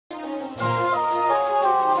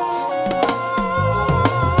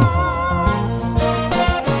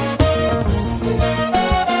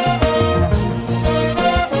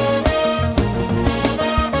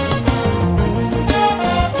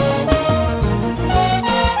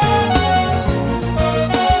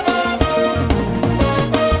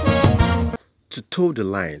toe the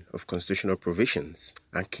line of constitutional provisions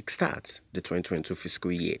and kickstart the 2022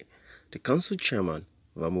 fiscal year, the Council Chairman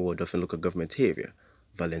of Buraimoh Local Government Area,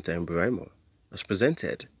 Buraimoh, has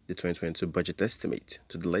presented the 2022 budget estimate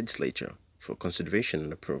to the legislature for consideration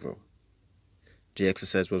and approval. The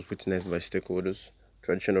exercise was witnessed by stakeholders,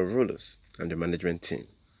 traditional rulers, and the management team.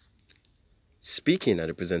 Speaking at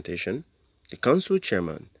the presentation, the Council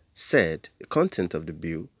Chairman said the content of the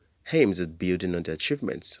bill aims at building on the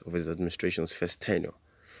achievements of his administration's first tenure,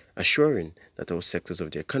 assuring that all sectors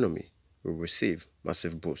of the economy will receive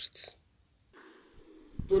massive boosts.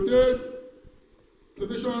 Today's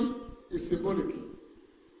presentation is symbolic.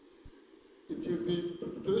 It is the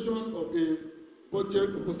presentation of a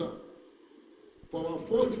budget proposal for our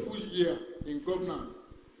first full year in governance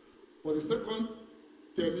for the second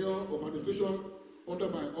tenure of administration under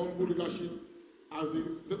my humble leadership as the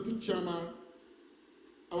Executive Chairman.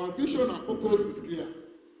 Our vision and purpose is clear,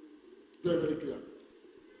 very, very clear.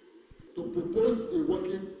 To propose a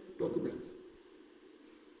working document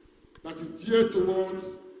that is geared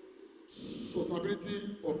towards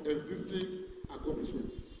sustainability of existing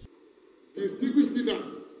accomplishments. Distinguished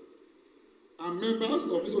leaders and members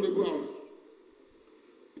of this honorable house,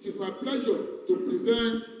 it is my pleasure to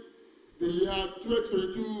present the year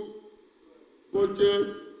 2022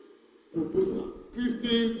 budget proposal,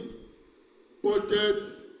 christened Budget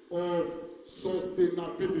of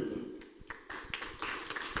Sustainability.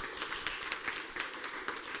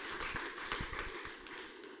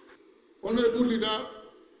 Honorable leader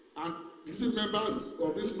and district members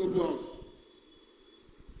of this noble house,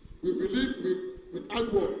 we believe with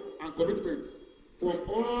hard work and commitment from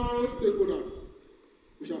all stakeholders,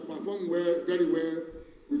 we shall perform very well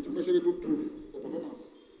with measurable proof of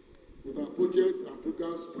performance with our projects and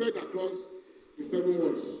programs spread across the 7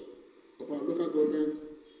 wards of our local government,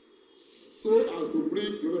 so as to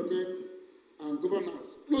bring development and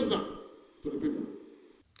governance closer to the people.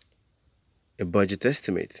 A budget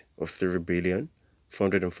estimate of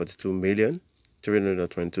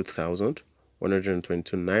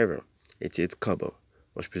 3,442,322,122 naira 88 kobo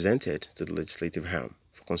was presented to the legislative arm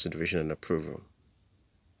for consideration and approval.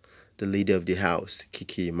 The leader of the House,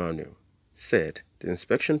 Kiki Emmanuel, said the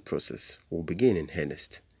inspection process will begin in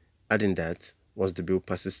earnest, adding that once the bill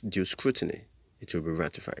passes due scrutiny, it will be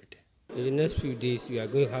ratified. In the next few days, we are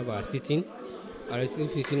going to have our sitting,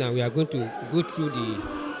 and we are going to go through the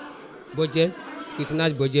budget,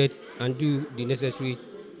 scrutinize budget, and do the necessary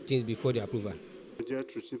things before the approval. The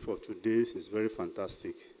budget received for today is very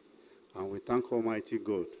fantastic, and we thank Almighty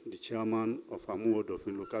God, the chairman of Buraimoh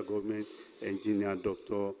Local Government, Engineer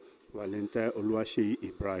Dr. Valentine Oluwaseyi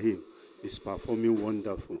Ibrahim, is performing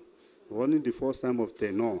wonderful. Only the first time of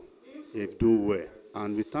tenure, they've done well,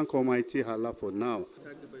 and we thank Almighty Allah for now.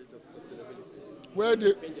 Where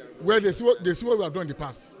they see what we have done in the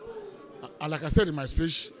past, and like I said in my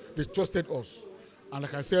speech, they trusted us, and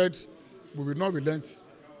like I said, we will not relent.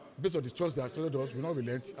 Based on the trust they have trusted us, we will not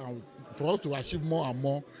relent, and for us to achieve more and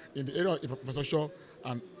more in the area of infrastructure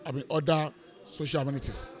and other social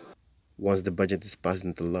amenities. Once the budget is passed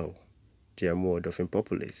into law, the Buraimoh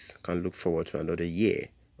populace can look forward to another year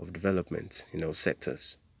of development in all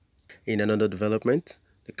sectors. In another development,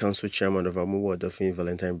 the Council Chairman of Buraimoh,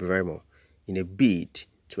 Valentine Buraimoh, in a bid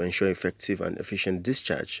to ensure effective and efficient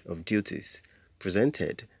discharge of duties,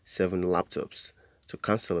 presented 7 laptops to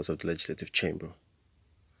councillors of the Legislative Chamber.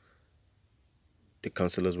 The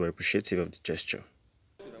councillors were appreciative of the gesture.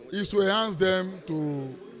 It is to enhance them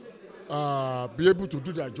to be able to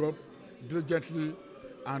do their job diligently,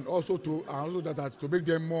 and also to make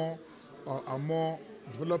them more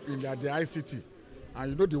developed in their ICT.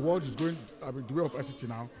 And you know the world is going the way of ICT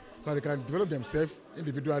now, so they can develop themselves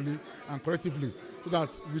individually and collectively, so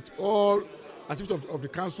that with all activities of the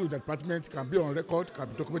council, the department can be on record, can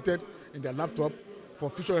be documented in their laptop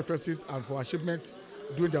for future references and for achievements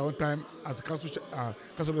during their own time as a council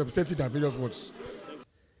representing their various wards.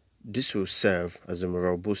 This will serve as a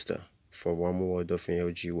morale booster for Buraimoh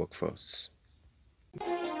LG workforce.